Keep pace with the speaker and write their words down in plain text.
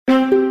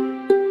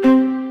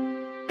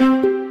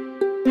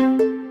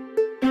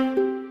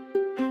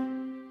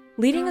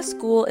Leading a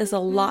school is a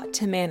lot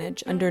to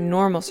manage under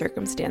normal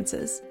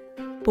circumstances.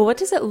 But what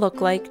does it look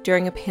like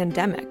during a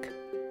pandemic?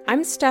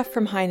 I'm Steph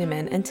from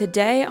Heinemann, and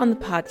today on the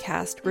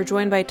podcast, we're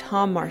joined by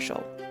Tom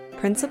Marshall,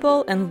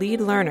 principal and lead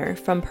learner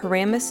from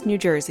Paramus, New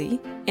Jersey,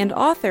 and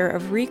author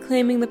of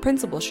Reclaiming the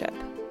Principalship,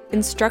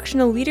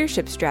 Instructional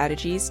Leadership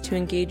Strategies to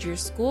Engage Your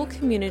School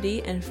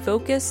Community and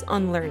Focus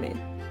on Learning.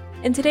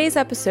 In today's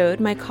episode,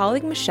 my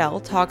colleague Michelle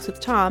talks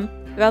with Tom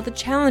about the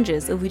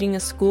challenges of leading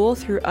a school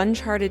through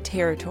uncharted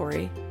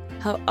territory,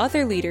 how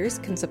other leaders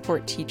can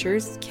support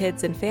teachers,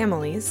 kids, and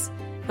families,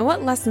 and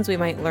what lessons we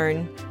might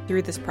learn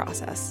through this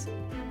process.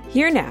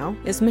 Here now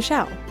is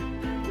Michelle.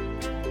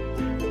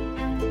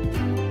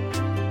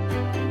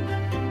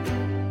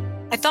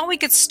 I thought we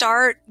could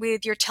start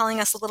with your telling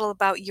us a little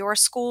about your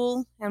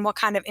school and what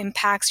kind of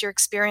impacts you're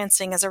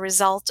experiencing as a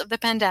result of the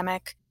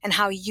pandemic and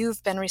how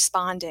you've been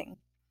responding.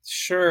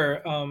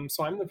 Sure.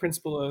 So I'm the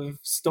principal of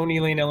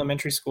Stony Lane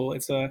Elementary School.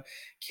 It's a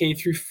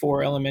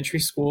K-4 elementary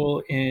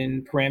school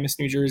in Paramus,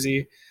 New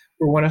Jersey.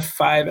 We're one of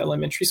 5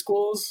 elementary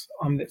schools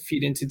that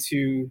feed into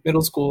 2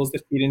 middle schools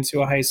that feed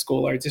into a high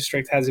school. Our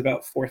district has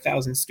about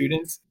 4,000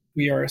 students.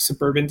 We are a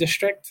suburban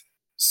district.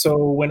 So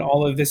when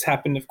all of this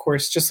happened, of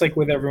course, just like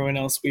with everyone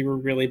else, we were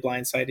really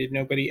blindsided.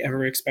 Nobody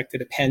ever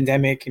expected a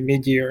pandemic in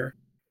mid-year.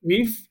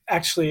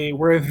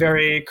 We're a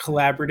very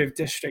collaborative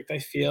district, I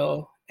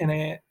feel. And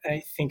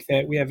I think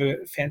that we have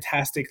a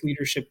fantastic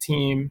leadership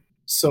team.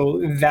 So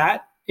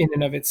that in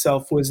and of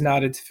itself was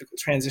not a difficult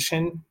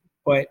transition,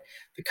 but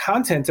the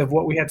content of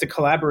what we had to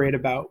collaborate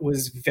about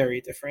was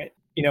very different.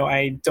 You know,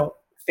 I don't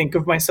think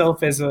of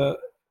myself as a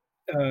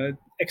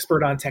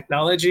expert on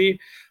technology,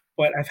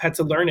 but I've had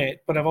to learn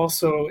it. But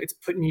it's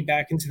put me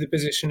back into the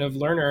position of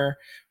learner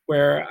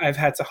where I've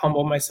had to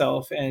humble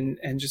myself and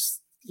just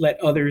let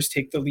others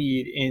take the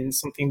lead in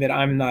something that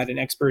I'm not an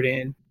expert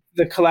in.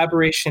 The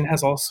collaboration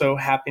has also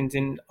happened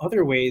in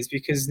other ways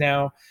because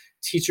now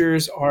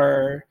teachers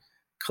are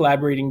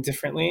collaborating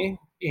differently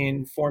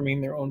in forming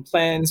their own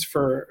plans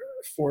for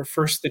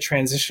first the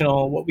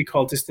transitional, what we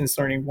call distance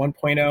learning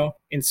 1.0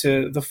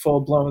 into the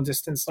full-blown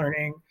distance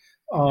learning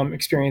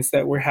experience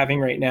that we're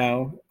having right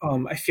now.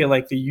 I feel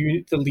like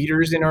the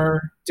leaders in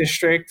our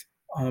district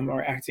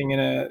are acting in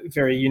a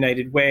very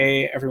united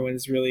way.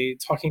 Everyone's really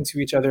talking to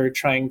each other,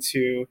 trying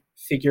to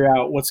figure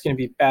out what's going to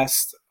be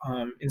best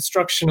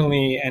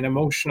instructionally and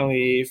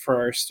emotionally for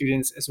our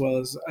students as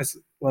well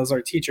as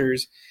our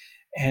teachers.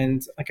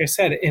 And like I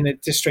said, in a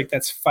district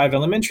that's 5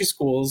 elementary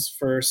schools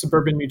for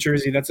suburban New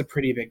Jersey, that's a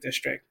pretty big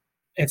district.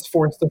 It's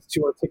forced us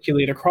to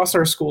articulate across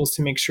our schools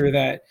to make sure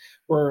that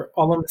we're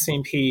all on the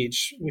same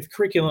page with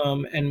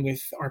curriculum and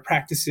with our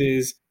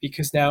practices,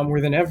 because now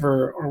more than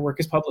ever, our work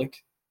is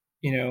public.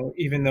 You know,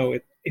 even though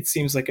it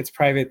seems like it's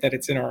private, that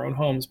it's in our own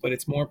homes, but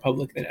it's more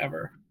public than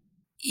ever.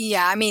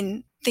 Yeah, I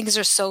mean, things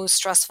are so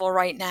stressful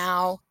right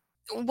now.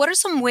 What are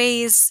some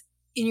ways,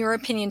 in your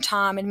opinion,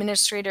 Tom,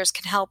 administrators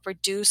can help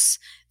reduce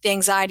the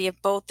anxiety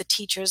of both the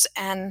teachers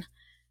and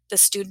the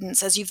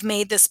students, as you've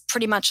made this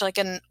pretty much like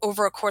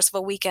over a course of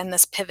a weekend,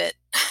 this pivot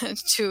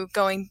to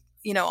going,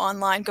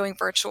 online, going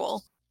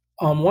virtual?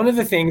 One of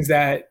the things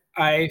that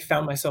I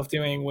found myself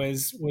doing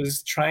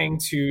was trying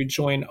to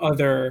join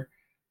other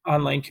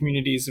online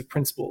communities of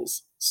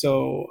principals.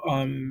 So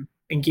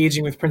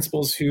engaging with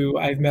principals who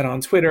I've met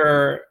on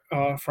Twitter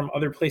from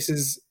other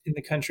places in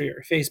the country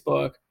or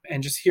Facebook,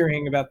 and just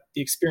hearing about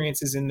the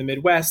experiences in the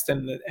Midwest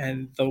and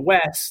the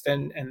West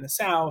and the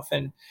South,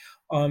 and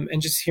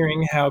just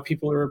hearing how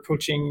people are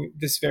approaching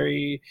this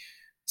very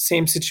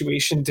same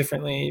situation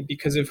differently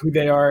because of who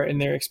they are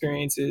and their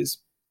experiences.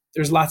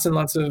 There's lots and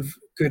lots of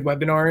good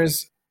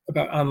webinars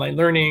about online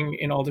learning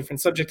in all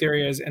different subject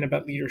areas and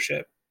about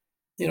leadership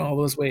in all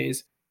those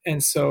ways.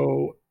 And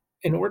so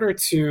in order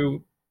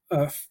to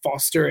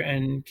foster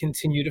and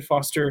continue to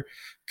foster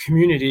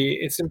community,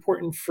 it's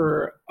important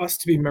for us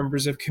to be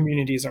members of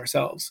communities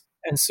ourselves.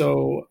 And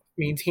so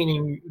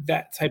maintaining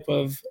that type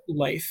of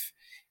life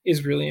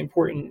is really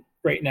important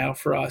right now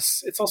for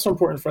us. It's also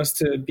important for us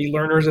to be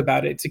learners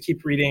about it, to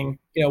keep reading,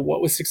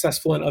 what was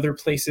successful in other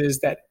places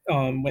that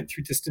went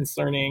through distance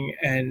learning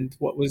and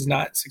what was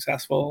not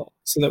successful,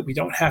 so that we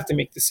don't have to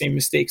make the same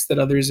mistakes that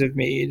others have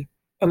made.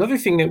 Another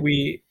thing that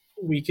we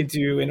could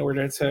do in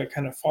order to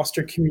kind of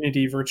foster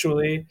community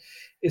virtually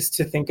is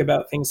to think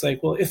about things like,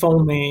 well, if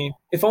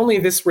only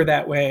this were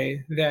that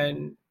way,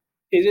 then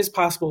it is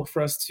possible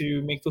for us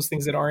to make those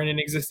things that aren't in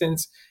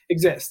existence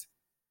exist.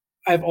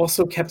 I've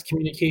also kept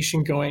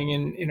communication going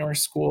in our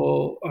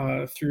school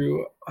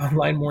through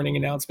online morning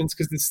announcements,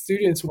 because the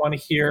students want to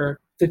hear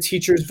the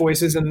teachers'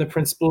 voices and the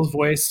principal's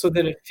voice so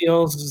that it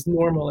feels as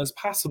normal as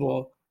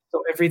possible.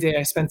 So every day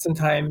I spend some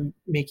time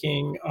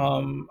making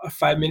a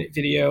 5-minute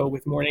video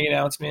with morning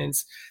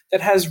announcements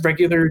that has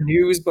regular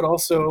news, but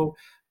also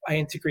I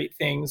integrate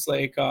things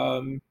like,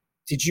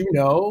 did you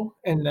know?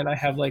 And then I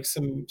have like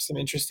some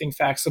interesting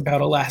facts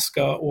about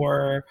Alaska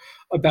or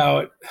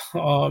about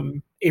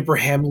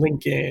Abraham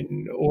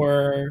Lincoln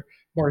or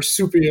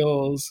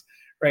marsupials,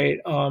 right?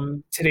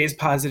 Today's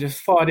positive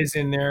thought is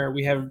in there.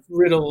 We have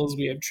riddles,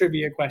 we have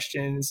trivia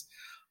questions.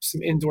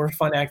 some indoor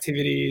fun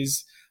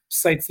activities,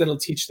 sites that'll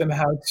teach them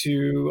how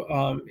to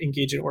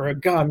engage in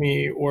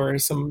origami or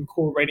some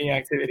cool writing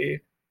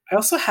activity. I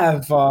also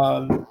have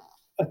a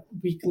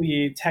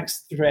weekly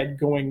text thread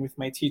going with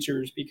my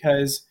teachers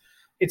because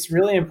it's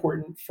really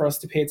important for us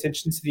to pay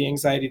attention to the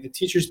anxiety the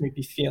teachers may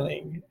be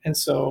feeling. And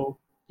so,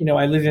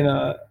 I live in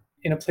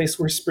a place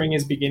where spring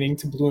is beginning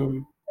to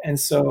bloom. And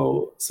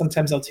so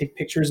sometimes I'll take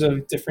pictures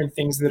of different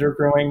things that are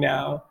growing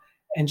now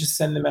and just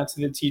send them out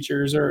to the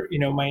teachers or,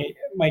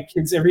 my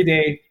kids every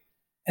day.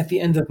 At the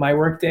end of my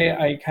workday,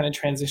 I kind of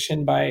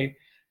transition by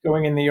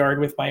going in the yard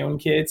with my own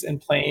kids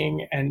and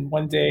playing. And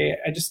one day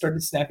I just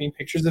started snapping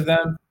pictures of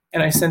them.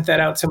 And I sent that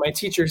out to my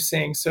teachers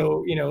saying,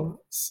 so,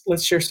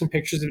 let's share some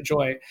pictures of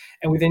joy.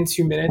 And within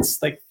 2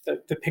 minutes, like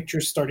the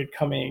pictures started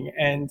coming,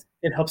 and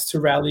it helps to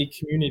rally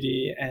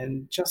community.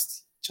 And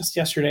just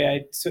yesterday,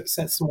 I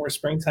sent some more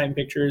springtime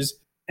pictures,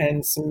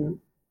 and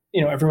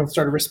everyone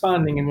started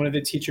responding. And one of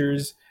the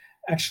teachers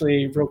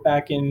actually wrote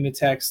back in the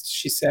text.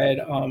 She said,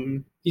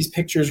 these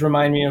pictures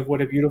remind me of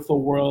what a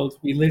beautiful world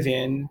we live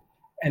in.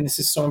 And this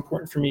is so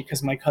important for me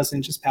because my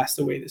cousin just passed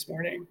away this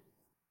morning.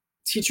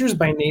 Teachers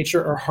by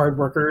nature are hard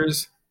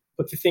workers,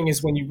 but the thing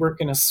is, when you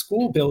work in a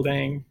school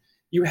building,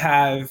 you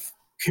have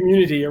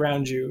community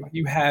around you.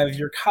 You have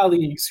your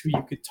colleagues who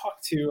you could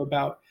talk to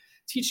about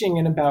teaching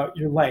and about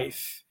your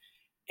life.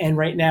 And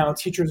right now,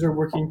 teachers are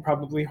working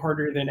probably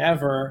harder than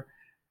ever,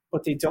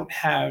 but they don't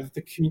have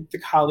the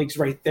colleagues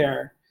right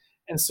there.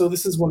 And so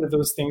this is one of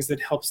those things that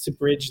helps to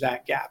bridge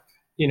that gap,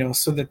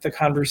 so that the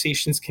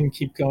conversations can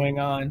keep going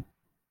on.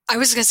 I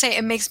was going to say,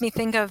 it makes me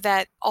think of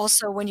that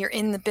also when you're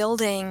in the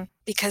building,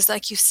 because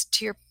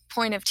to your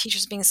point of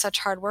teachers being such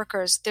hard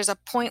workers, there's a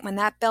point when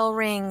that bell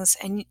rings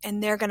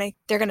and they're going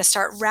to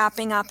start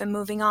wrapping up and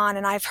moving on.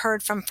 And I've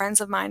heard from friends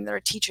of mine that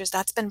are teachers,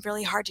 that's been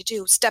really hard to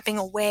do, stepping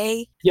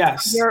away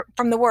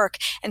from the work.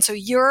 And so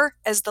you're,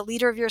 as the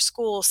leader of your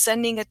school,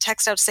 sending a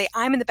text out to say,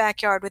 I'm in the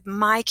backyard with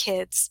my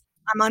kids.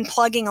 I'm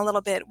unplugging a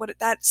little bit.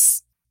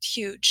 That's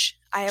huge.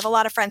 I have a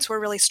lot of friends who are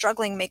really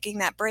struggling making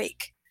that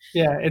break.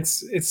 Yeah,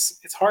 it's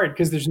hard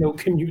because there's no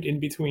commute in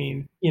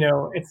between.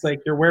 It's like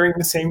you're wearing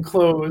the same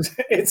clothes.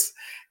 It's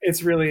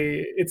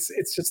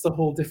just a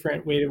whole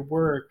different way to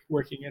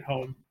working at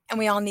home. And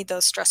we all need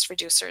those stress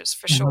reducers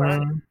for sure.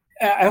 Mm-hmm.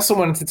 I also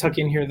wanted to tuck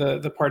in here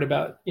the part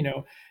about,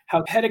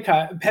 how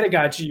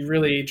pedagogy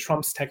really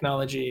trumps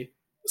technology.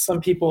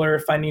 Some people are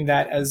finding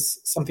that as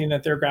something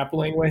that they're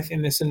grappling with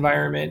in this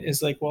environment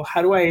is like, well,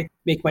 how do I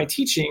make my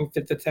teaching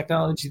fit the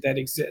technology that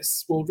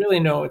exists? Well, really,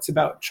 no, it's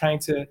about trying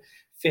to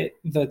fit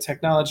the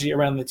technology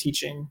around the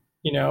teaching,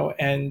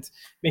 and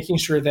making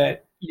sure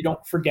that you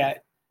don't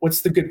forget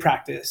what's the good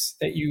practice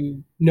that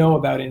you know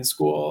about in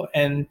school.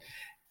 And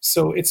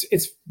so it's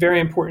very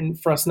important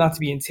for us not to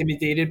be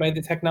intimidated by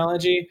the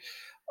technology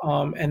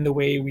and the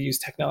way we use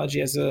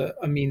technology as a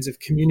means of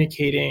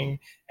communicating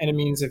and a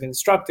means of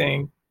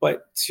instructing,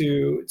 but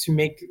to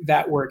make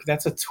that work.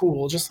 That's a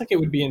tool, just like it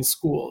would be in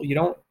school. You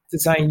don't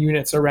design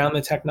units around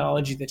the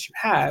technology that you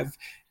have.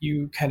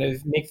 You kind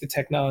of make the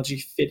technology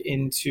fit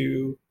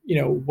into,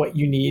 what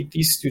you need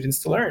these students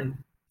to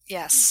learn.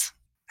 Yes.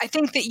 I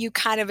think that you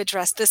kind of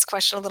addressed this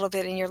question a little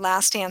bit in your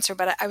last answer,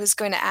 but I was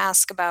going to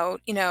ask about,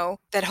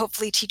 that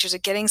hopefully teachers are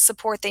getting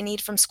support they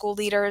need from school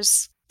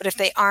leaders. But if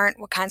they aren't,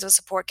 what kinds of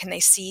support can they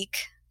seek?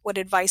 What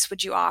advice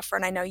would you offer?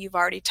 And I know you've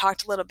already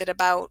talked a little bit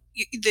about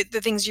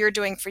the things you're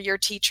doing for your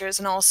teachers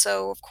and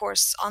also, of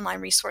course,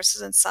 online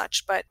resources and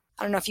such. But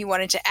I don't know if you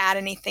wanted to add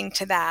anything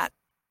to that.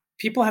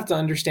 People have to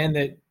understand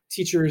that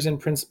teachers and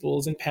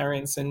principals and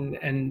parents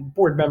and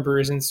board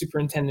members and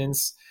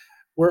superintendents,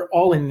 we're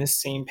all in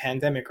this same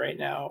pandemic right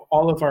now.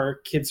 All of our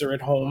kids are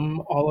at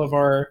home. All of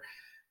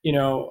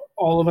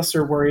us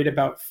are worried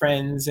about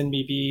friends and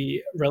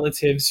maybe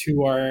relatives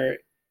who are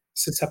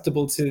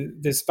susceptible to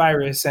this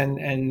virus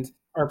and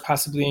are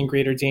possibly in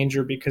greater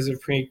danger because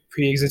of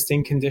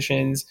pre-existing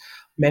conditions.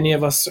 Many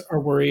of us are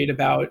worried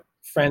about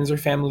friends or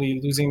family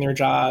losing their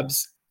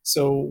jobs.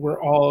 So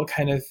we're all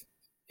kind of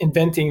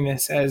inventing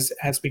this as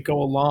we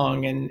go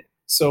along. And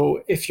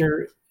so if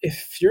you're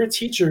a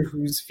teacher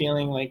who's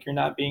feeling like you're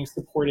not being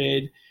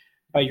supported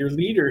by your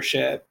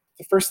leadership,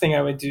 the first thing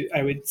I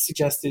would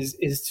suggest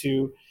is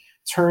to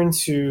turn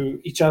to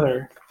each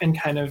other and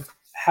kind of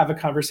have a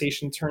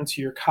conversation, turn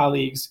to your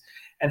colleagues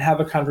and have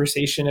a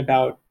conversation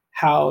about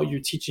how your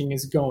teaching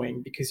is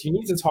going, because you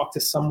need to talk to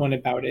someone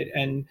about it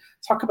and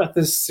talk about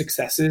the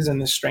successes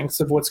and the strengths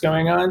of what's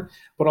going on,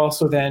 but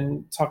also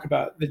then talk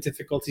about the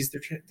difficulties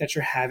that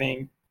you're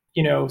having.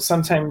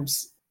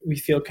 Sometimes we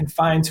feel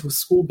confined to a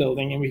school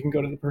building and we can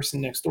go to the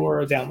person next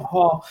door or down the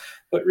hall,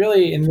 but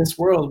really in this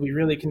world, we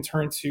really can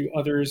turn to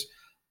others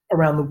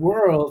around the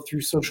world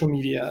through social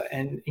media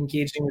and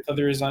engaging with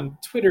others on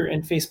Twitter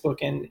and Facebook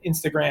and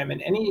Instagram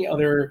and any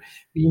other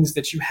means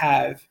that you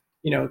have,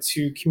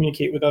 to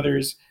communicate with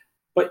others.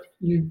 But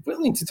you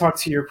really need to talk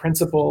to your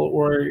principal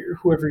or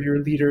whoever your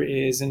leader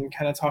is and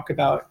kind of talk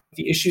about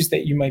the issues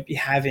that you might be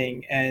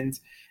having. And,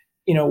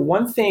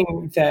 one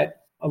thing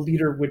that a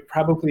leader would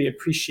probably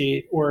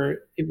appreciate, or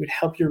it would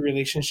help your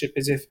relationship,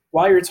 is if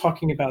while you're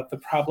talking about the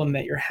problem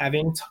that you're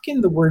having, tuck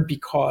in the word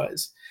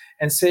because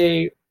and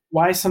say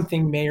why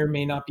something may or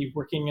may not be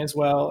working as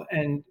well,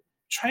 and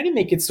try to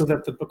make it so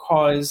that the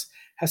because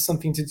has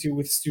something to do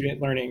with student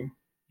learning,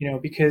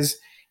 because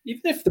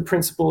even if the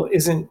principal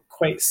isn't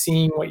quite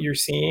seeing what you're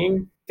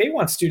seeing, they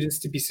want students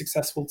to be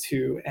successful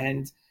too.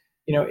 And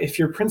if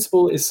your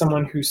principal is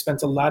someone who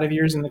spent a lot of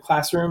years in the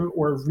classroom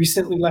or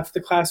recently left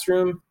the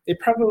classroom, they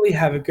probably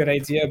have a good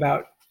idea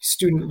about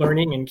student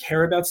learning and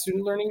care about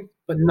student learning,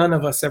 but none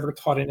of us ever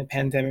taught in a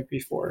pandemic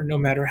before, no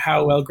matter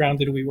how well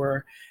grounded we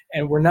were.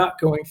 And we're not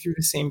going through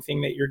the same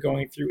thing that you're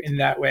going through in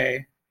that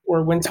way.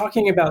 Or when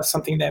talking about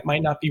something that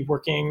might not be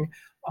working,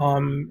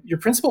 your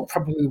principal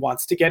probably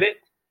wants to get it,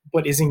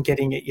 but isn't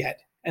getting it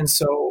yet. And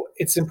so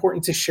it's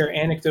important to share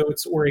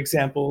anecdotes or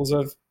examples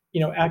of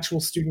actual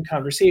student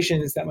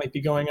conversations that might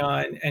be going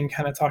on and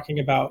kind of talking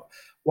about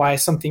why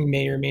something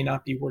may or may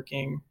not be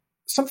working.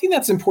 Something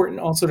that's important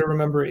also to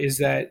remember is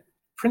that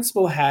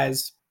principal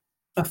has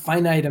a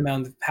finite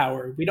amount of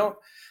power. We don't,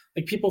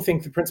 people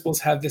think the principals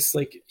have this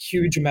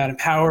huge amount of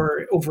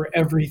power over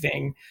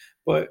everything,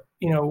 but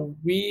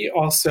we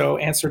also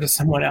answer to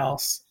someone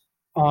else.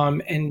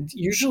 And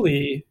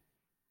usually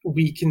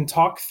we can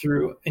talk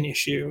through an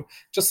issue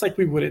just like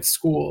we would at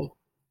school.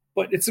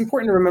 But it's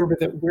important to remember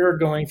that we're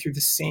going through the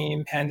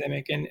same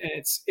pandemic, and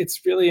it's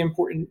really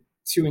important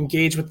to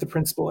engage with the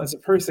principal as a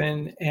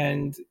person.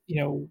 And,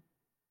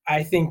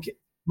 I think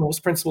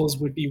most principals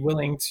would be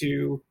willing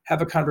to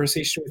have a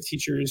conversation with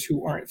teachers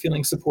who aren't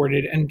feeling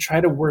supported and try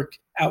to work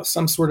out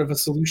some sort of a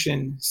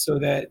solution so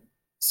that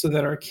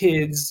our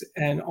kids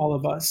and all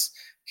of us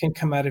can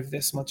come out of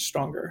this much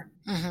stronger.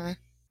 Mm-hmm.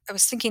 I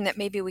was thinking that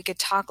maybe we could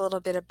talk a little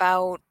bit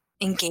about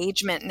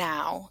engagement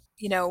now.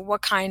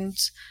 What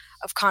kinds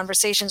of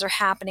conversations are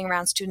happening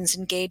around students'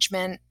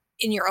 engagement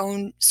in your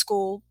own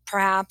school,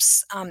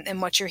 perhaps,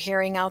 and what you're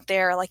hearing out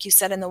there, like you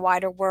said, in the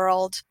wider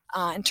world,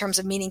 in terms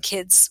of meeting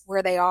kids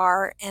where they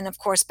are, and of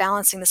course,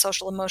 balancing the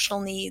social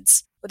emotional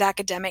needs with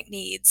academic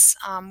needs,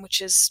 which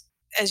is,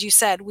 as you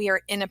said, we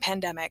are in a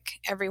pandemic.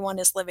 Everyone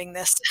is living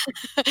this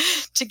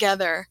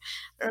together.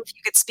 I don't know if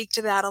you could speak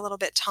to that a little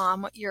bit,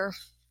 Tom, what you're...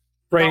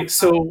 Right.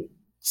 So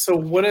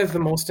one of the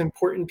most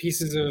important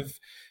pieces of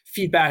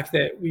feedback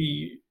that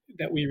we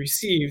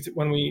received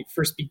when we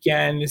first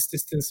began this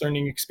distance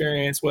learning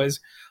experience was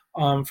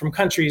from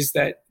countries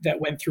that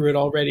went through it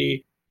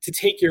already, to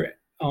take your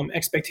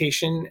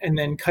expectation and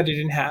then cut it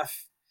in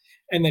half,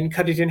 and then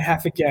cut it in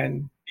half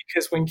again.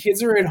 Because when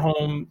kids are at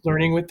home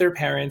learning with their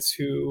parents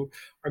who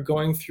are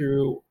going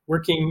through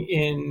working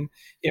in,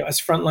 as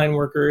frontline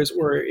workers,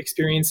 or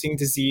experiencing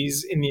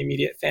disease in the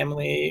immediate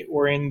family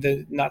or in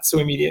the not so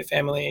immediate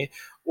family,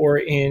 or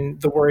in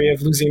the worry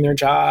of losing their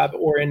job,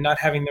 or in not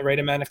having the right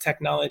amount of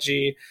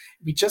technology,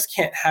 we just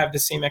can't have the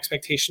same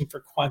expectation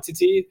for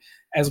quantity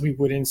as we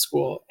would in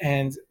school.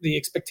 And the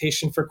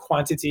expectation for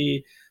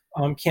quantity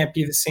can't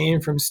be the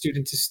same from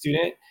student to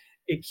student.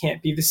 It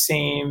can't be the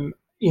same,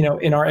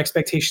 in our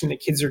expectation that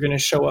kids are going to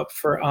show up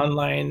for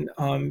online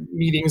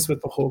meetings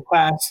with the whole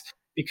class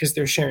because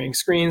they're sharing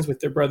screens with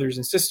their brothers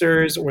and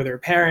sisters or their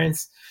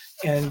parents.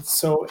 And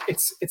so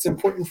it's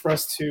important for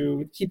us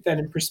to keep that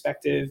in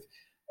perspective.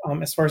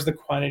 As far as the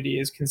quantity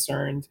is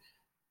concerned,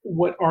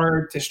 what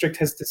our district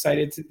has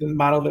decided, the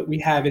model that we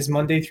have is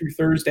Monday through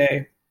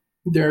Thursday,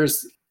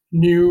 there's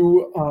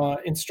new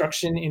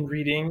instruction in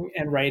reading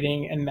and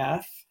writing and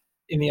math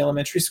in the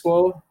elementary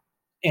school.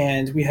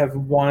 And we have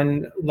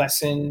one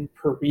lesson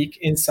per week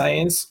in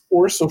science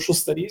or social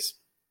studies.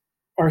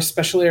 Our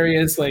special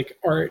areas like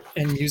art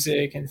and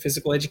music and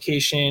physical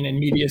education and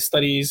media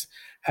studies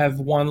have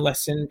one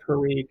lesson per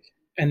week.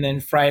 And then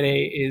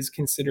Friday is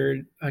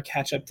considered a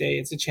catch-up day.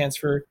 It's a chance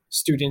for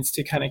students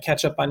to kind of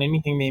catch up on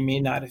anything they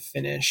may not have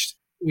finished.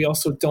 We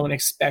also don't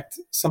expect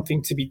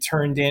something to be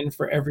turned in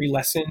for every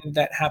lesson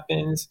that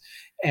happens.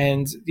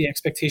 And the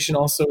expectation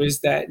also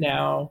is that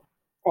now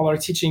all our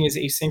teaching is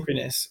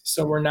asynchronous.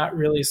 So we're not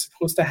really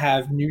supposed to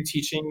have new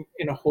teaching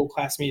in a whole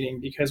class meeting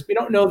because we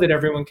don't know that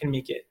everyone can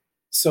make it.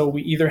 So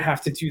we either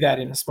have to do that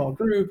in a small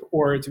group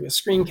or do a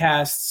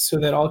screencast so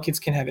that all kids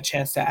can have a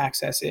chance to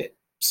access it.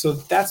 So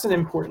that's an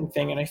important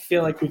thing. And I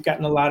feel like we've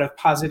gotten a lot of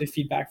positive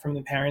feedback from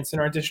the parents in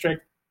our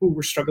district who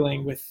were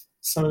struggling with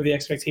some of the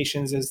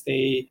expectations as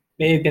they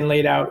may have been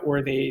laid out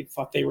or they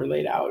thought they were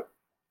laid out.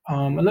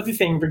 Another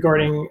thing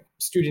regarding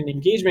student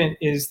engagement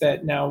is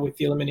that now with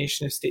the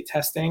elimination of state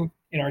testing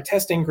in our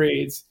testing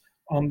grades,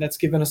 that's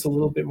given us a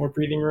little bit more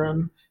breathing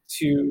room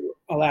to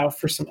allow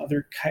for some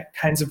other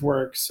kinds of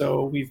work.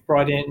 So we've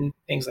brought in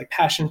things like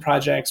passion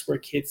projects where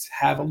kids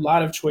have a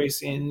lot of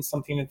choice in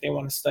something that they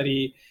want to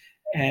study.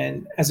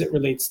 And as it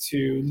relates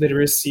to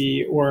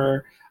literacy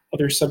or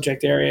other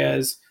subject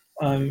areas,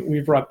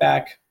 we've brought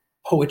back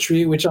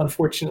poetry, which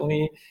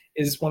unfortunately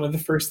is one of the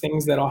first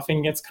things that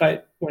often gets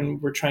cut when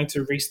we're trying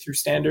to race through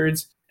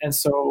standards. And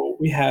so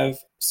we have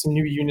some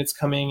new units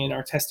coming in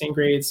our testing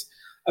grades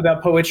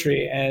about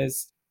poetry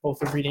as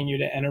both a reading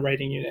unit and a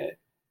writing unit.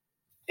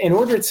 In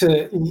order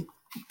to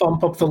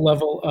bump up the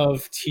level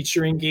of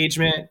teacher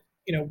engagement.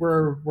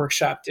 We're a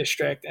workshop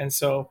district, and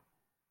so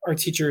our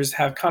teachers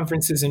have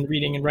conferences in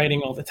reading and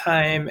writing all the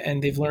time,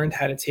 and they've learned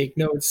how to take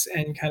notes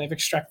and kind of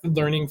extract the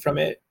learning from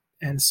it.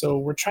 And so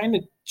we're trying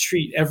to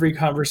treat every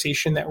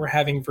conversation that we're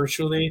having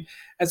virtually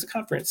as a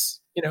conference,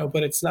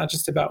 but it's not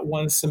just about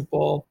one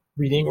simple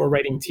reading or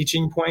writing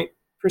teaching point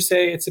per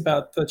se. It's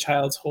about the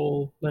child's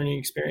whole learning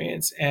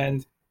experience.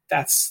 And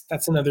that's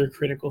another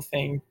critical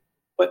thing.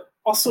 But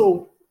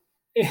also,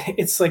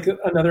 it's like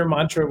another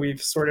mantra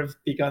we've sort of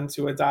begun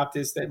to adopt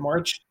is that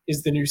March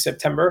is the new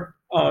September.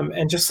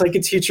 And just like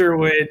a teacher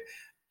would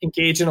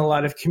engage in a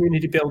lot of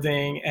community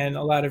building and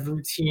a lot of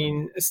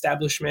routine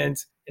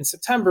establishment in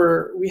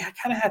September, we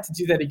kind of had to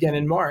do that again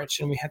in March.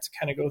 And we had to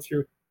kind of go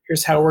through,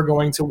 here's how we're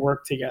going to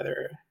work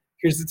together.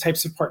 Here's the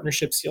types of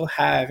partnerships you'll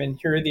have. And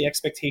here are the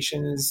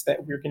expectations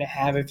that we're going to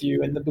have of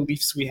you and the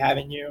beliefs we have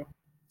in you.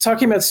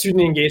 Talking about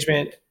student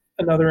engagement,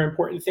 another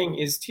important thing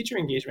is teacher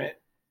engagement.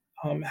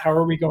 How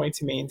are we going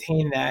to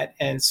maintain that?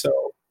 And so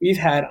we've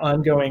had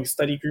ongoing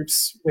study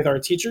groups with our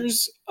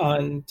teachers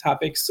on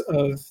topics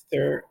of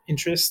their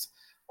interest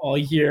all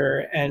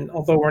year. And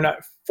although we're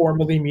not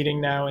formally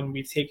meeting now and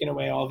we've taken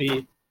away all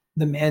the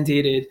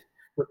mandated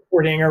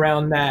reporting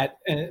around that,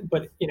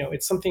 but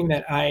it's something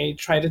that I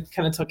try to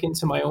kind of tuck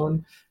into my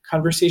own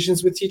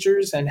conversations with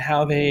teachers and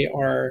how they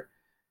are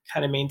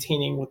kind of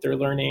maintaining what they're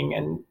learning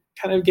and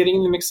kind of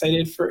getting them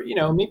excited for,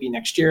 maybe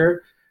next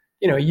year,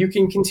 you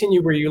can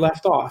continue where you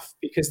left off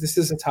because this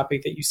is a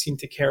topic that you seem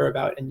to care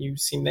about and you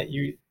seem that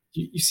you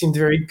seemed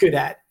very good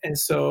at. And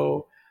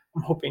so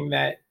I'm hoping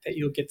that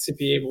you'll get to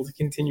be able to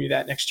continue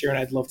that next year, and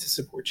I'd love to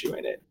support you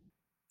in it.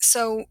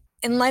 So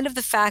in light of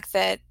the fact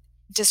that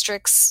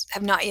districts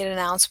have not yet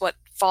announced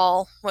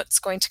what's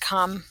going to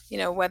come,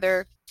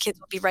 whether kids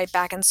will be right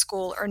back in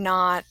school or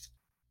not,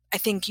 I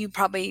think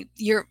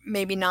you're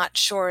maybe not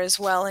sure as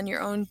well in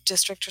your own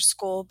district or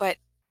school, but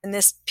in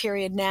this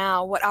period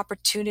now, what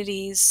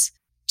opportunities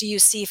do you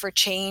see for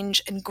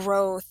change and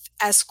growth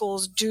as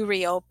schools do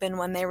reopen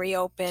when they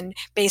reopen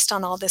based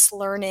on all this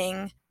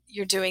learning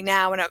you're doing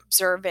now and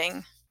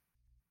observing?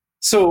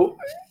 So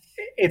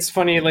it's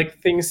funny, like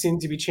things seem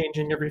to be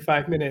changing every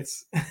 5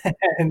 minutes.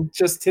 And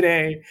just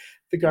today,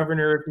 the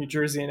governor of New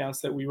Jersey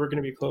announced that we were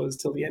going to be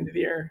closed till the end of the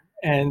year.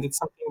 And it's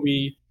something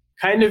we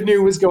kind of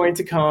knew was going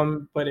to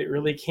come, but it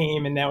really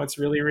came and now it's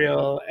really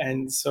real.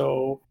 And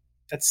so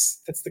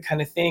that's the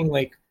kind of thing,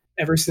 like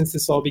ever since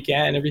this all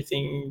began,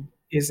 everything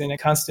is in a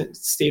constant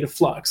state of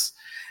flux.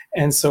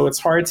 And so it's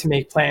hard to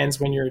make plans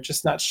when you're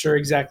just not sure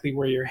exactly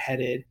where you're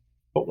headed.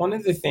 But one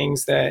of the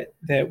things that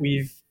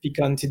we've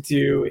begun to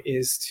do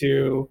is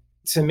to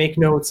make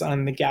notes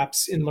on the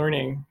gaps in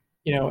learning,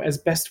 as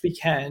best we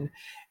can,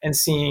 and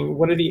seeing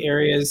what are the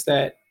areas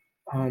that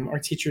our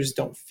teachers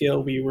don't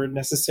feel we were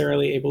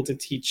necessarily able to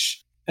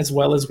teach as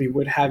well as we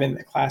would have in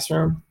the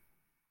classroom.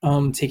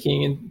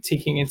 Taking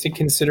into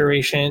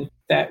consideration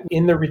that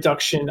in the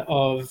reduction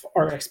of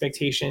our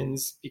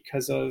expectations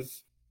because of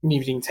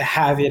needing to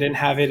have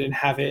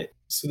it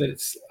so that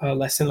it's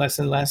less and less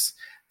and less,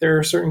 there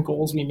are certain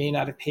goals we may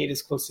not have paid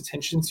as close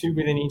attention to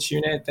within each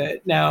unit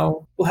that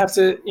now we'll have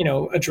to,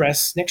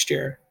 address next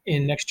year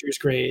in next year's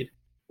grade.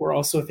 We're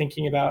also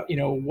thinking about,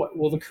 what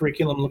will the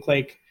curriculum look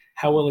like?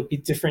 How will it be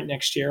different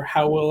next year?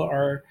 How will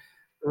our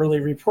early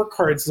report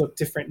cards look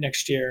different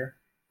next year?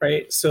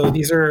 Right. So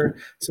these are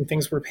some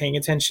things we're paying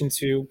attention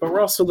to, but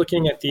we're also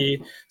looking at the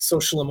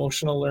social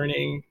emotional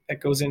learning that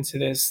goes into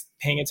this,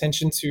 paying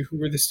attention to who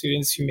are the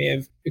students who may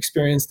have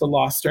experienced a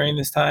loss during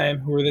this time,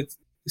 who are the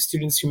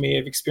students who may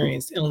have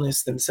experienced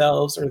illness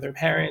themselves or their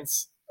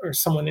parents or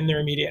someone in their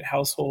immediate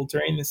household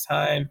during this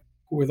time,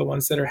 who are the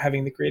ones that are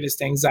having the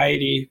greatest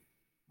anxiety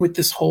with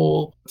this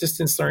whole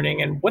distance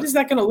learning. And what is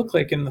that going to look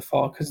like in the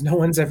fall? Because no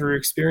one's ever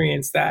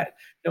experienced that.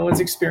 No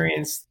one's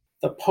experienced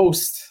the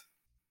post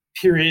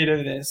period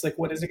of this. Like,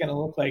 what is it going to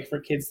look like for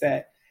kids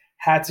that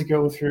had to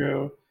go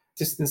through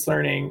distance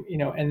learning,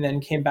 and then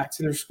came back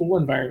to their school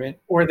environment,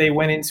 or they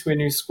went into a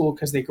new school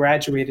because they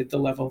graduated the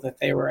level that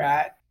they were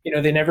at.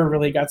 They never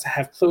really got to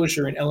have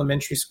closure in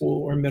elementary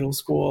school or middle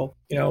school.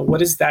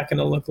 What is that going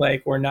to look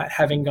like? Or not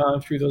having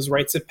gone through those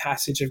rites of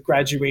passage of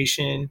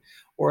graduation,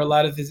 or a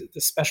lot of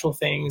the special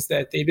things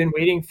that they've been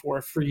waiting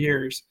for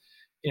years,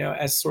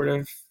 as sort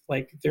of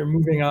like they're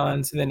moving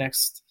on to the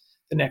next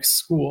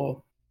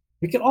school.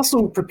 We can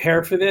also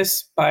prepare for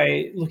this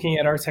by looking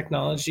at our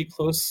technology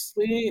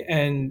closely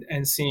and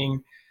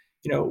seeing,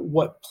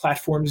 what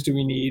platforms do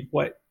we need?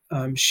 What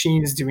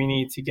machines do we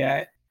need to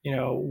get?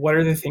 What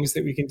are the things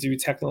that we can do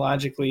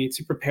technologically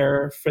to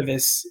prepare for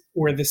this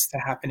or this to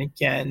happen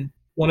again?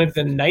 One of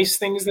the nice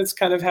things that's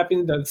kind of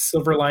happened, the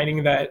silver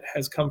lining that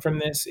has come from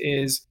this,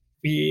 is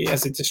we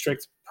as a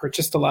district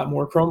purchased a lot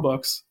more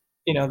Chromebooks,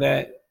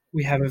 that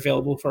we have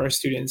available for our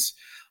students.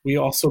 We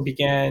also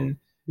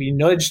we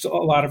nudged a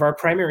lot of our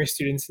primary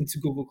students into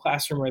Google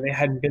Classroom where they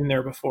hadn't been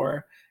there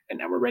before. And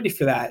now we're ready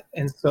for that.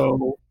 And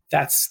so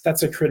that's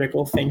a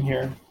critical thing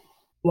here.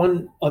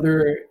 One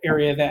other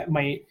area that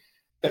we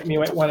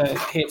might want to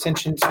pay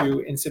attention to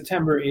in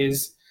September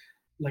is,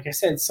 like I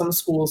said, some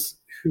schools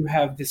who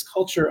have this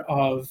culture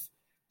of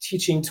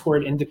teaching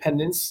toward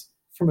independence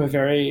from a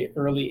very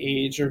early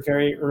age or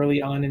very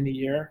early on in the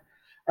year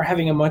are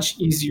having a much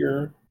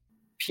easier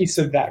piece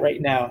of that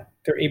right now.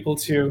 They're able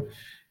to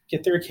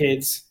get their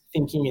kids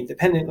thinking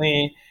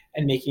independently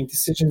and making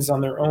decisions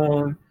on their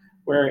own.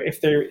 Where if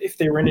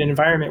they were in an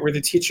environment where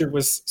the teacher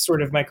was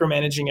sort of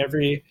micromanaging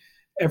every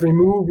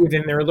move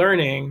within their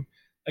learning,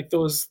 like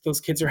those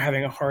kids are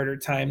having a harder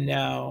time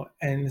now.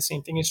 And the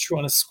same thing is true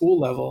on a school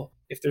level.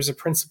 If there's a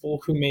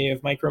principal who may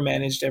have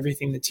micromanaged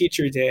everything the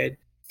teacher did,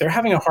 they're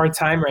having a hard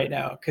time right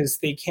now because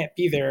they can't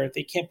be there.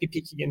 They can't be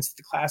peeking into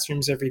the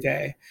classrooms every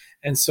day.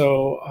 And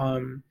so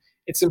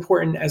it's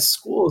important as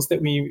schools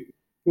that we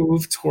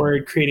move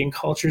toward creating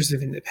cultures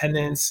of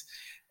independence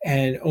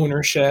and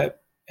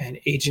ownership and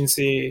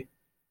agency.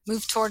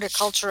 Move toward a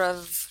culture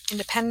of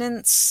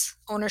independence,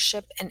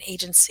 ownership, and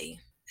agency.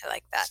 I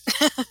like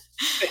that.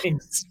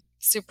 Thanks.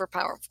 Super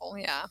powerful,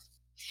 yeah.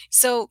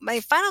 So my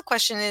final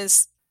question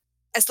is,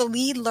 as the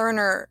lead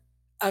learner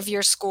of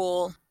your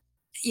school,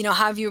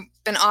 have you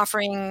been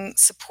offering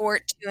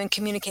support to and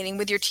communicating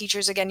with your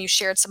teachers? Again, you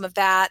shared some of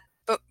that,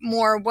 but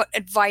more, what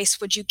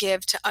advice would you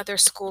give to other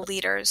school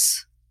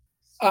leaders?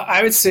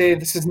 I would say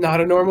this is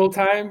not a normal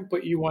time,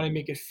 but you want to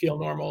make it feel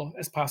normal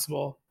as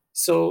possible.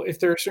 So if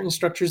there are certain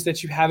structures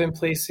that you have in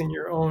place in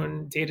your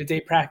own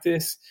day-to-day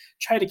practice,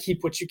 try to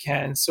keep what you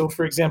can. So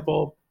for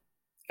example,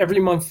 every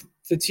month,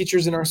 the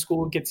teachers in our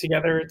school get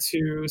together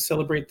to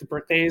celebrate the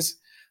birthdays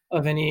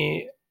of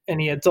any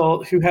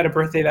adult who had a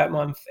birthday that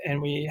month,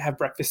 and we have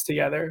breakfast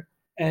together.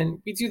 And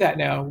we do that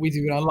now. We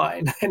do it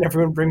online, and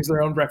everyone brings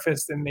their own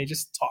breakfast and they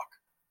just talk.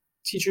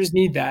 Teachers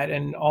need that,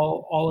 and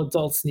all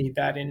adults need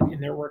that in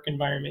their work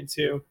environment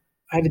too.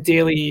 I have a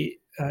daily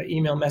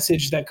email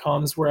message that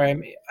comes where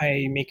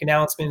I make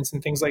announcements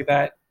and things like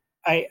that.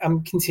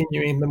 I'm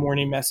continuing the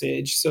morning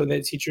message so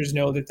that teachers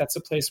know that that's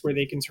a place where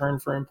they can turn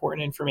for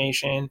important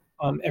information.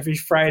 Every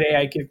Friday,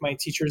 I give my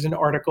teachers an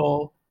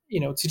article,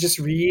 to just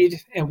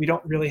read, and we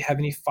don't really have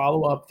any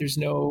follow-up. There's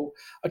no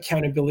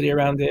accountability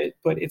around it,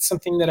 but it's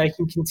something that I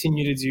can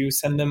continue to do.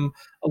 Send them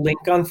a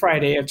link on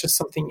Friday of just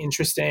something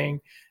interesting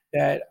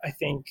that I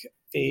think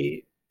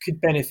they could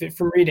benefit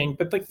from reading.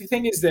 But the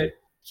thing is that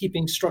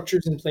keeping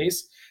structures in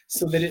place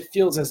so that it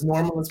feels as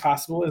normal as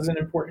possible is an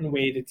important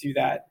way to do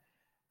that.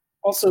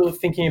 Also,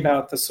 thinking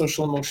about the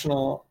social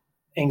emotional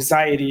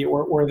anxiety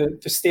or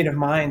the state of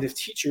mind of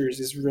teachers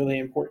is really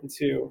important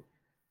too.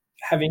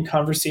 Having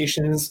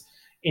conversations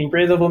in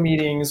grade level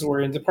meetings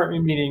or in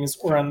department meetings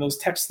or on those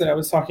texts that I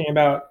was talking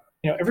about,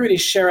 everybody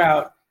share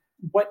out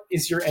what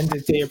is your end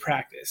of day of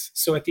practice.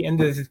 So at the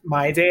end of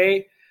my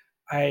day,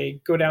 I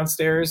go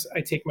downstairs,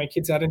 I take my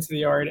kids out into the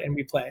yard and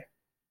we play.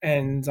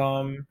 And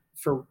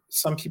for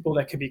some people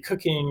that could be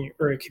cooking,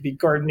 or it could be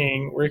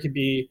gardening, or it could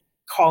be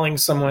calling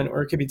someone,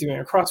 or it could be doing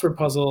a crossword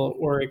puzzle,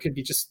 or it could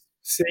be just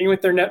sitting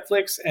with their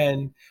Netflix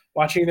and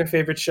watching their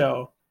favorite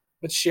show,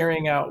 but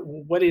sharing out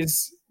what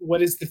is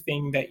the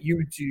thing that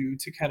you do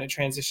to kind of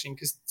transition.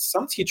 Because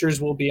some teachers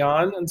will be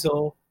on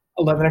until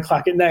 11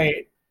 o'clock at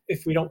night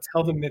if we don't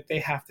tell them that they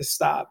have to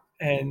stop.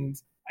 And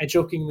I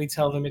jokingly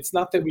tell them, it's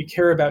not that we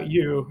care about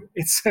you.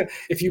 It's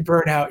if you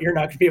burn out, you're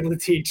not going to be able to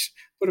teach.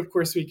 But of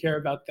course, we care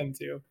about them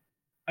too.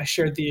 I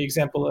shared the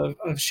example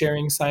of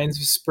sharing signs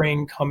of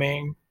spring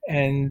coming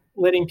and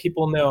letting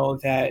people know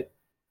that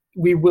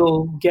we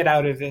will get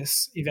out of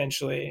this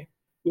eventually.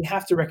 We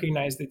have to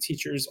recognize that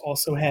teachers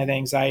also have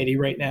anxiety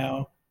right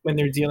now when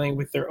they're dealing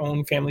with their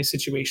own family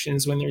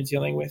situations, when they're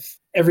dealing with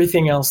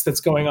everything else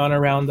that's going on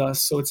around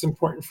us. So it's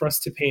important for us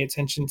to pay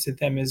attention to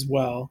them as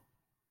well.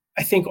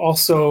 I think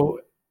also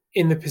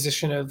in the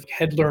position of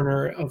head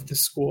learner of the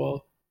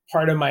school,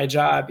 part of my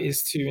job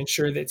is to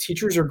ensure that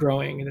teachers are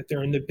growing and that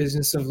they're in the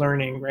business of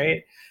learning,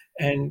 right?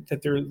 And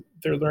that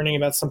they're learning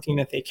about something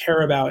that they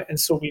care about. And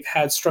so we've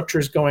had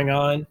structures going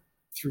on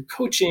through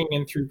coaching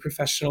and through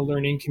professional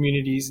learning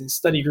communities and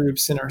study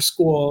groups in our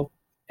school.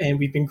 And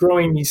we've been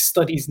growing these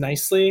studies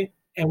nicely.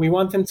 And we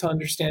want them to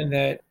understand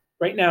that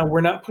right now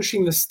we're not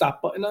pushing the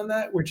stop button on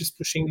that. We're just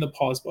pushing the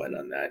pause button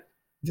on that.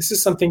 This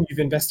is something you've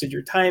invested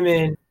your time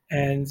in.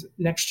 And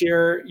next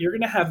year, you're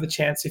going to have the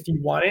chance, if you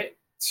want it,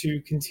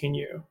 to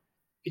continue.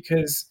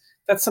 Because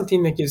that's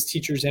something that gives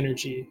teachers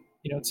energy,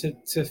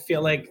 to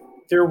feel like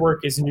their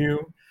work is new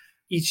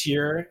each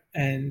year.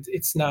 And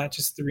it's not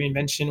just the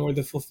reinvention or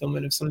the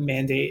fulfillment of some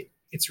mandate.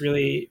 It's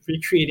really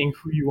recreating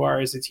who you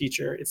are as a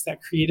teacher. It's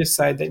that creative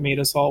side that made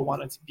us all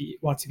want to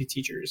be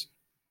teachers.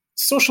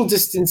 Social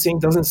distancing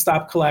doesn't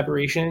stop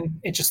collaboration.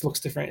 It just looks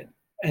different.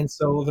 And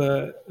so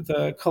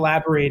the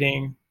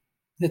collaborating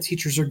that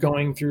teachers are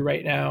going through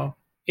right now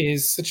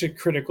is such a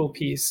critical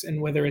piece.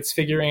 And whether it's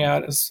figuring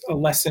out a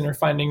lesson or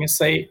finding a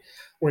site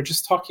or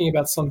just talking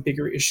about some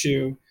bigger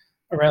issue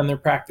around their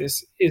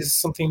practice is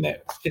something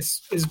that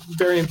is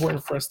very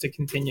important for us to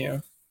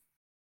continue.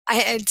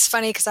 It's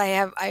funny because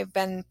I've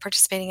been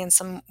participating in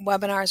some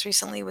webinars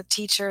recently with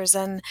teachers,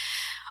 and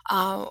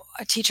a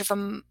teacher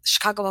from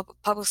Chicago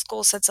Public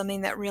Schools said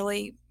something that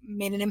really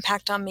made an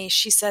impact on me.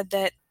 She said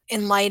that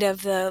in light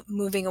of the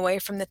moving away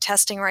from the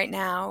testing right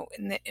now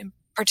and the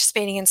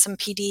participating in some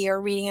PD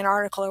or reading an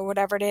article or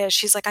whatever it is,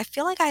 she's like, I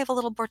feel like I have a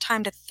little more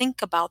time to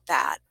think about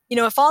that.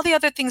 If all the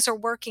other things are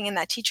working and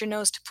that teacher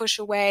knows to push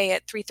away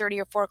at 3:30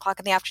 or 4 o'clock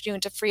in the afternoon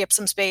to free up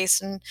some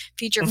space and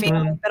feed your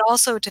family, but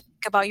also to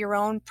think about your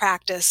own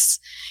practice,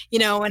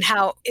 and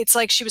how it's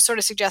like she was sort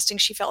of suggesting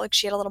she felt like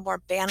she had a little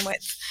more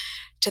bandwidth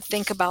to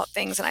think about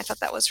things. And I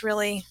thought that was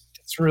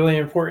it's really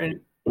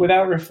important.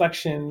 Without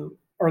reflection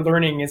or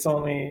learning, it's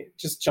only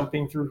just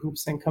jumping through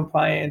hoops and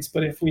compliance.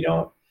 But if we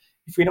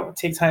don't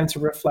take time to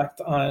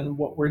reflect on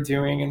what we're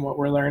doing and what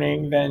we're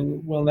learning,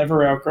 then we'll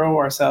never outgrow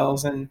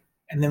ourselves, and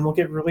then we'll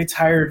get really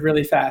tired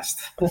really fast.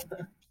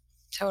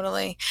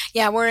 Totally.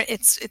 Yeah, we're in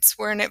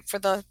it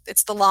for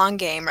it's the long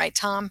game, right,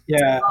 Tom?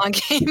 Yeah, long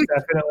game.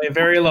 Definitely a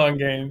very long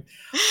game.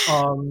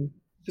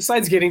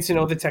 Besides getting to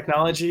know the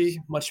technology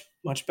much,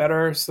 much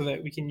better so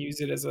that we can use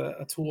it as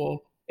a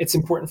tool, it's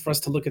important for us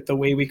to look at the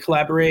way we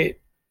collaborate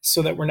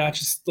so that we're not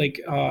just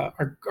like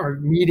our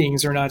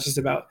meetings are not just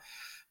about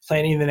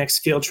planning the next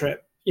field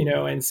trip,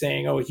 and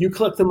saying, oh, you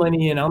collect the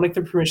money and I'll make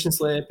the permission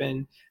slip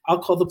and I'll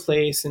call the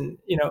place. And,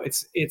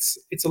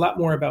 it's a lot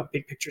more about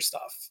big picture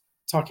stuff,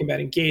 talking about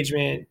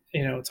engagement,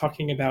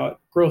 talking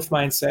about growth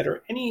mindset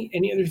or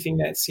any other thing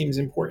that seems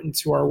important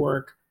to our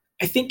work.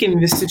 I think in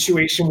this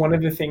situation, one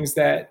of the things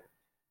that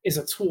is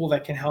a tool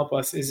that can help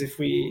us is if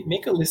we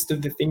make a list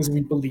of the things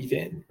we believe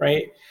in,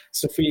 right?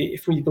 So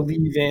if we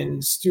believe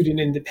in student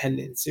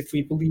independence, if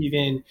we believe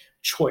in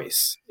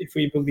choice, if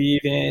we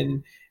believe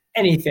in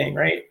anything,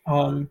 right?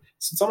 So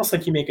it's almost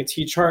like you make a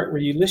T-chart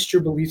where you list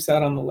your beliefs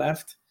out on the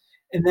left,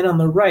 and then on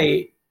the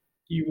right,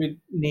 you would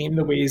name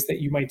the ways that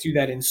you might do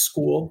that in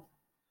school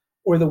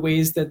or the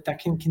ways that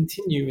can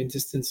continue in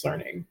distance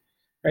learning,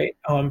 right?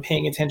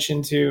 Paying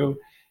attention to,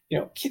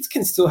 kids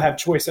can still have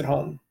choice at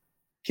home.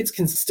 Kids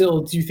can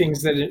still do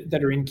things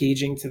that are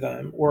engaging to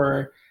them.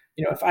 Or,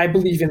 if I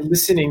believe in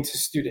listening to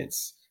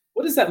students,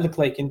 what does that look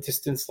like in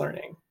distance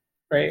learning,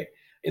 right?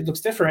 It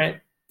looks different,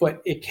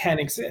 but it can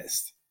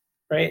exist,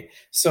 right?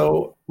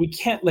 So we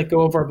can't let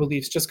go of our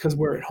beliefs just because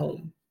we're at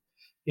home.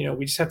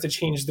 We just have to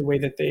change the way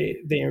that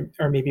they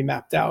are maybe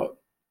mapped out.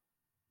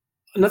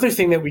 Another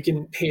thing that we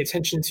can pay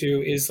attention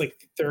to is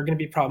like there are going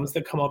to be problems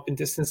that come up in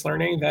distance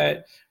learning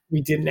that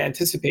we didn't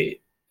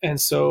anticipate. And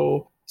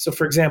so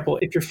for example,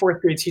 if your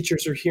fourth grade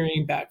teachers are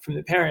hearing back from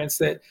the parents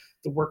that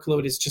the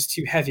workload is just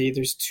too heavy,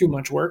 there's too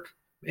much work,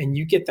 and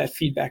you get that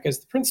feedback as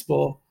the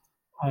principal,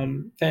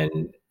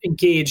 then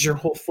engage your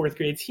whole fourth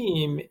grade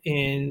team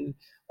in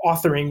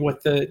authoring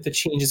what the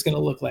change is going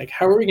to look like.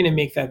 How are we going to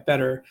make that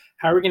better?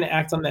 How are we going to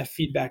act on that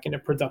feedback in a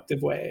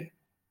productive way?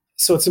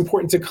 So it's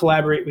important to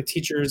collaborate with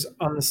teachers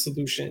on the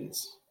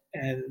solutions.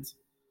 And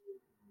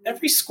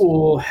every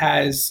school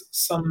has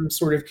some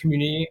sort of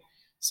community,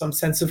 some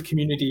sense of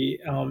community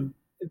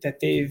that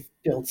they've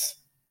built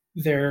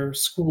their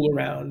school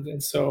around.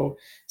 And so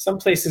some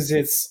places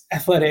it's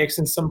athletics,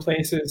 and some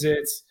places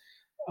it's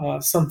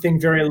something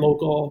very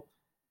local.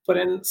 But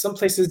in some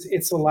places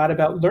it's a lot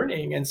about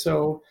learning. And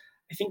so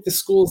I think the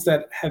schools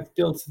that have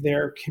built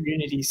their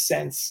community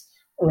sense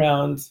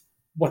around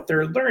what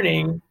they're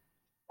learning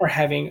are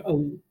having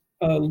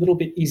a little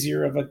bit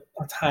easier of a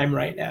time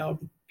right now,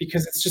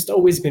 because it's just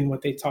always been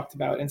what they talked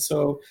about. And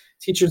so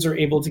teachers are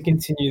able to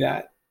continue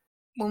that.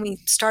 When we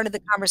started the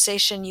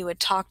conversation, you had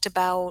talked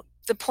about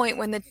the point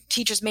when the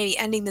teachers may be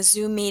ending the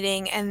Zoom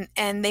meeting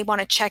and they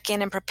want to check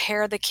in and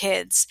prepare the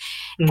kids.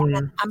 Mm-hmm.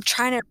 And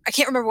I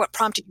can't remember what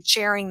prompted you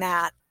sharing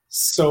that.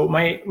 So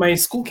my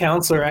school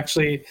counselor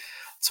actually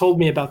told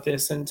me about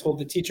this and told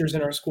the teachers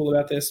in our school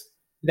about this,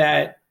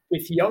 that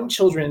with young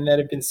children that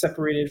have been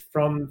separated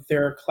from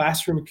their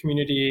classroom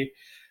community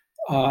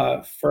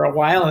for a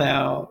while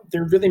now,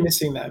 they're really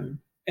missing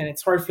them. And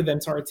it's hard for them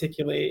to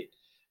articulate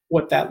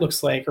what that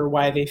looks like or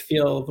why they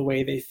feel the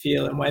way they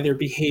feel and why they're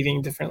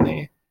behaving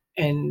differently.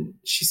 And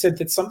she said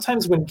that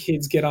sometimes when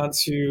kids get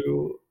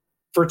onto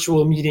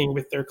virtual meeting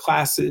with their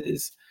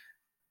classes,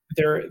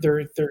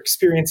 they're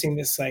experiencing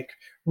this like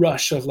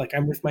rush of like,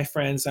 I'm with my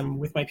friends, I'm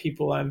with my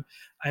people,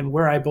 I'm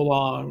where I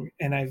belong,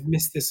 and I've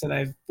missed this and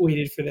I've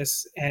waited for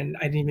this and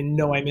I didn't even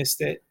know I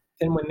missed it.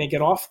 Then when they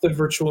get off the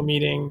virtual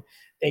meeting,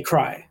 they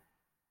cry,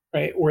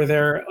 right? Or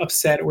they're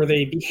upset or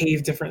they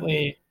behave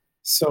differently.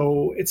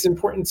 So it's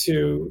important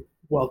to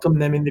welcome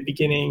them in the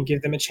beginning,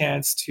 give them a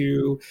chance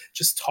to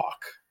just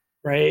talk,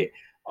 right?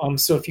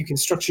 So if you can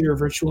structure your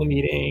virtual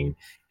meeting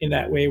in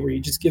that way where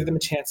you just give them a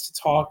chance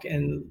to talk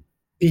and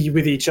be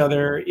with each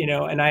other,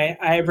 and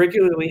I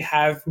regularly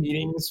have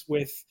meetings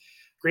with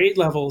grade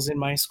levels in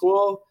my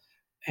school,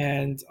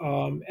 and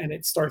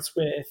it starts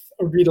with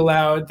a read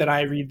aloud that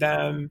I read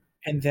them,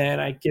 and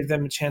then I give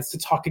them a chance to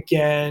talk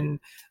again.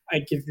 I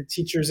give the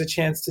teachers a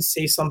chance to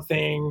say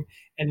something,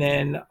 and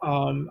then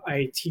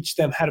I teach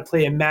them how to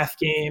play a math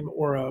game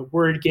or a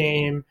word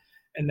game,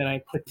 and then I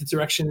put the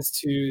directions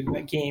to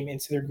the game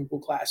into their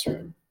Google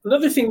Classroom.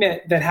 Another thing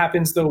that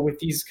happens, though, with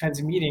these kinds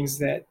of meetings,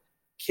 that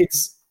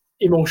kids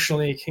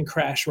emotionally can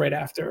crash right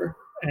after,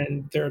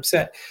 and they're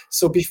upset.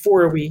 So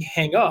before we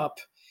hang up,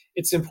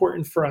 it's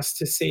important for us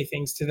to say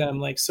things to them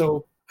like,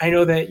 so I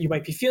know that you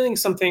might be feeling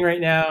something right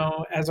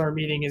now as our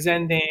meeting is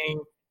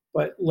ending,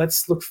 but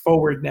let's look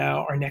forward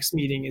now. Our next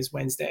meeting is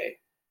Wednesday.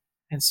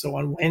 And so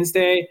on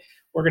Wednesday,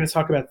 we're going to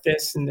talk about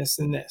this and this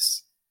and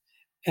this.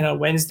 And on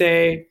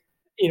Wednesday,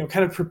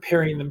 kind of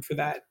preparing them for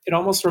that. It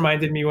almost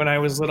reminded me when I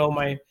was little,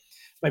 my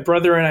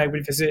brother and I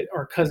would visit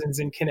our cousins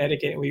in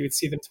Connecticut, and we would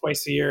see them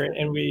twice a year,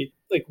 and we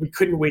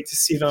couldn't wait to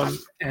see them.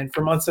 And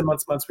for months and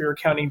months, we were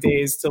counting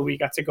days till we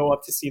got to go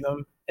up to see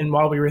them. And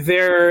while we were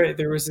there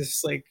was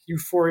this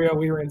euphoria.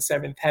 We were in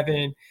seventh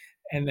heaven.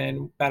 And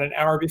then about an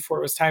hour before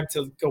it was time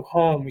to go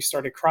home, we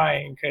started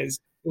crying because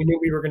we knew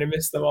we were going to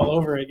miss them all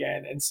over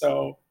again. And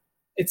so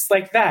it's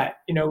like that,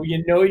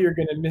 you're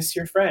going to miss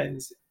your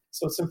friends.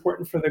 So it's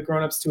important for the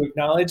grownups to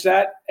acknowledge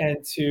that and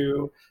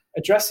to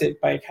address it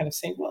by kind of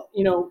saying, well,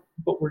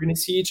 but we're going to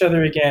see each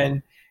other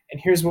again,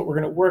 and here's what we're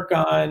going to work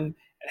on, and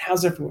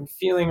how's everyone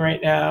feeling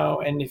right now?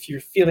 And if you're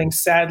feeling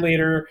sad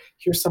later,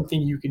 here's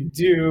something you can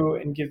do,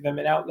 and give them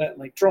an outlet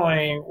like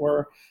drawing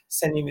or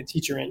sending the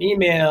teacher an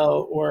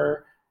email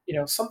or,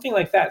 something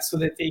like that, so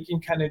that they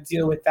can kind of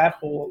deal with that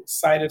whole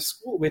side of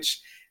school, which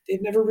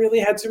they've never really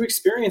had to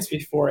experience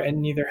before, and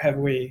neither have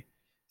we.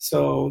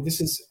 So this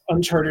is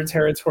uncharted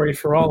territory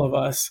for all of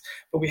us,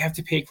 but we have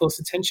to pay close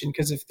attention,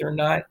 because if they're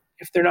not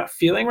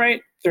feeling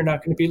right, they're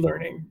not going to be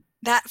learning.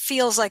 That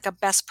feels like a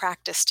best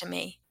practice to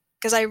me,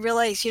 because I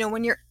realize,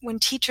 when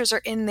teachers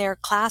are in their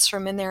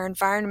classroom, in their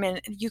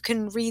environment, you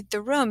can read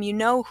the room,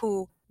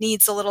 who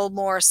needs a little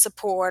more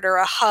support or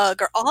a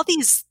hug or all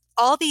these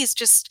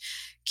just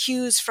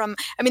cues from,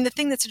 the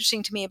thing that's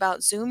interesting to me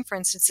about Zoom, for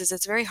instance, is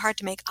it's very hard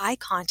to make eye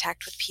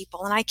contact with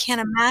people. And I can't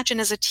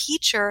imagine as a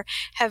teacher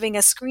having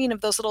a screen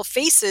of those little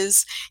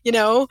faces,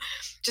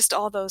 just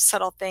all those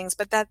subtle things.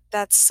 But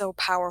that's so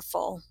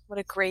powerful. What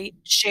a great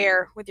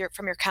share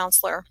from your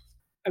counselor.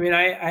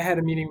 I had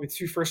a meeting with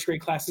 2 first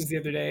grade classes the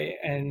other day,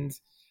 and,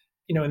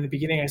 in the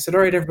beginning I said,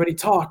 all right, everybody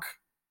talk.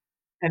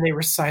 And they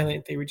were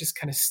silent. They were just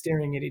kind of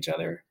staring at each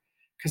other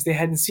because they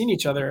hadn't seen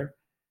each other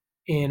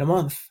in a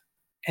month.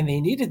 And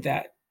they needed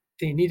that.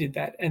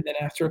 And then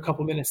after a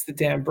couple minutes, the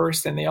dam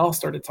burst and they all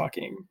started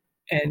talking.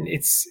 And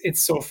it's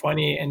so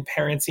funny. And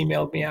parents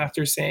emailed me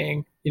after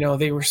saying,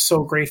 they were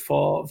so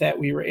grateful that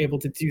we were able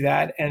to do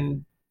that.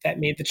 And that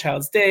made the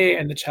child's day.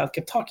 And the child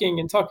kept talking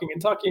and talking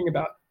and talking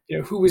about,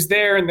 who was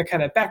there and the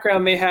kind of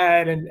background they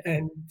had.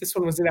 And this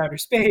one was in outer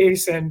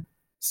space. And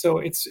so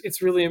it's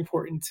really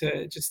important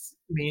to just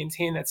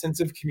maintain that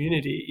sense of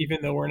community,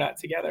 even though we're not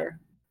together.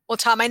 Well,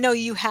 Tom, I know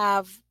you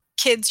have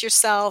kids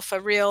yourself,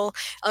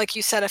 like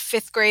you said, a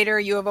 5th grader,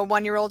 you have a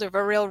 1-year-old, of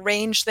a real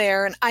range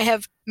there. And I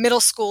have middle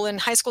school and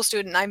high school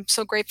student. I'm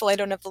so grateful I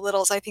don't have the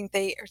littles. I think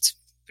it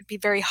would be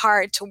very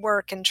hard to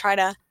work and try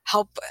to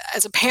help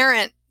as a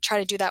parent, try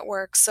to do that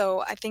work.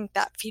 So I think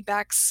that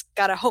feedback's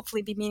got to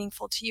hopefully be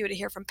meaningful to you to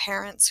hear from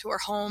parents who are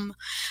home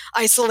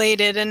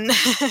isolated and,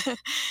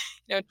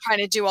 trying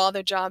to do all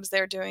their jobs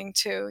they're doing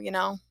too,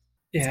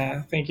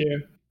 Yeah. Thank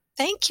you.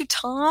 Thank you,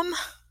 Tom.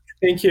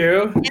 Thank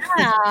you.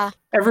 Yeah.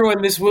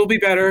 Everyone, this will be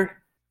better.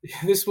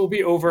 This will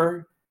be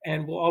over,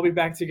 and we'll all be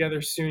back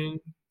together soon.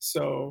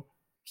 So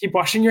keep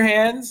washing your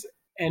hands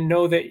and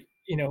know that,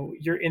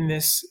 you're in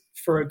this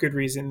for a good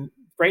reason.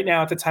 Right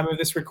now, at the time of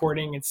this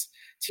recording, it's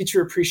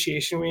Teacher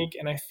Appreciation Week,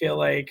 and I feel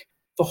like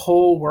the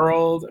whole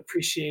world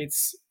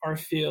appreciates our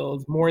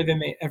field more than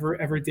they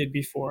ever did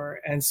before.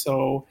 And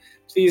so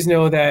please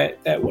know that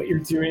what you're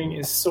doing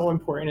is so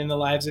important in the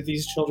lives of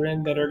these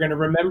children that are going to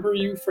remember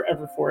you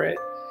forever for it.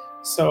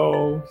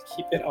 So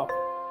keep it up.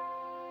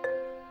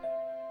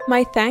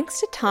 My thanks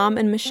to Tom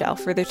and Michelle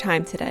for their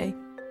time today.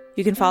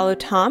 You can follow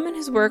Tom and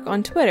his work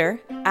on Twitter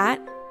at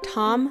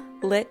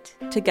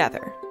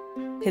TomLitTogether.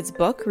 His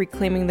book,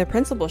 Reclaiming the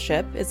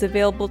Principalship, is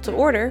available to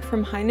order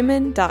from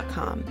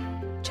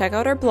Heinemann.com. Check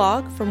out our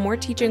blog for more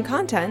teaching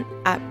content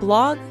at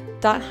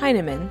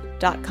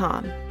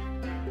blog.heinemann.com.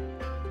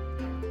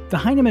 The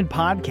Heinemann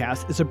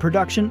Podcast is a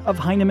production of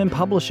Heinemann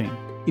Publishing.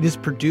 It is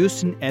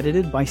produced and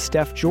edited by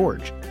Steph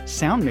George.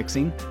 Sound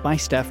mixing by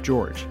Steph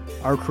George.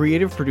 Our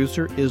creative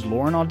producer is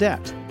Lauren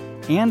Audette.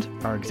 And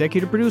our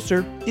executive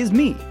producer is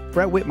me,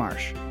 Brett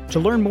Whitmarsh. To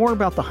learn more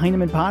about the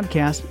Heinemann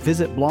Podcast,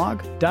 visit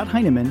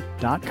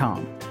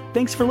blog.heinemann.com.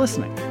 Thanks for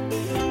listening.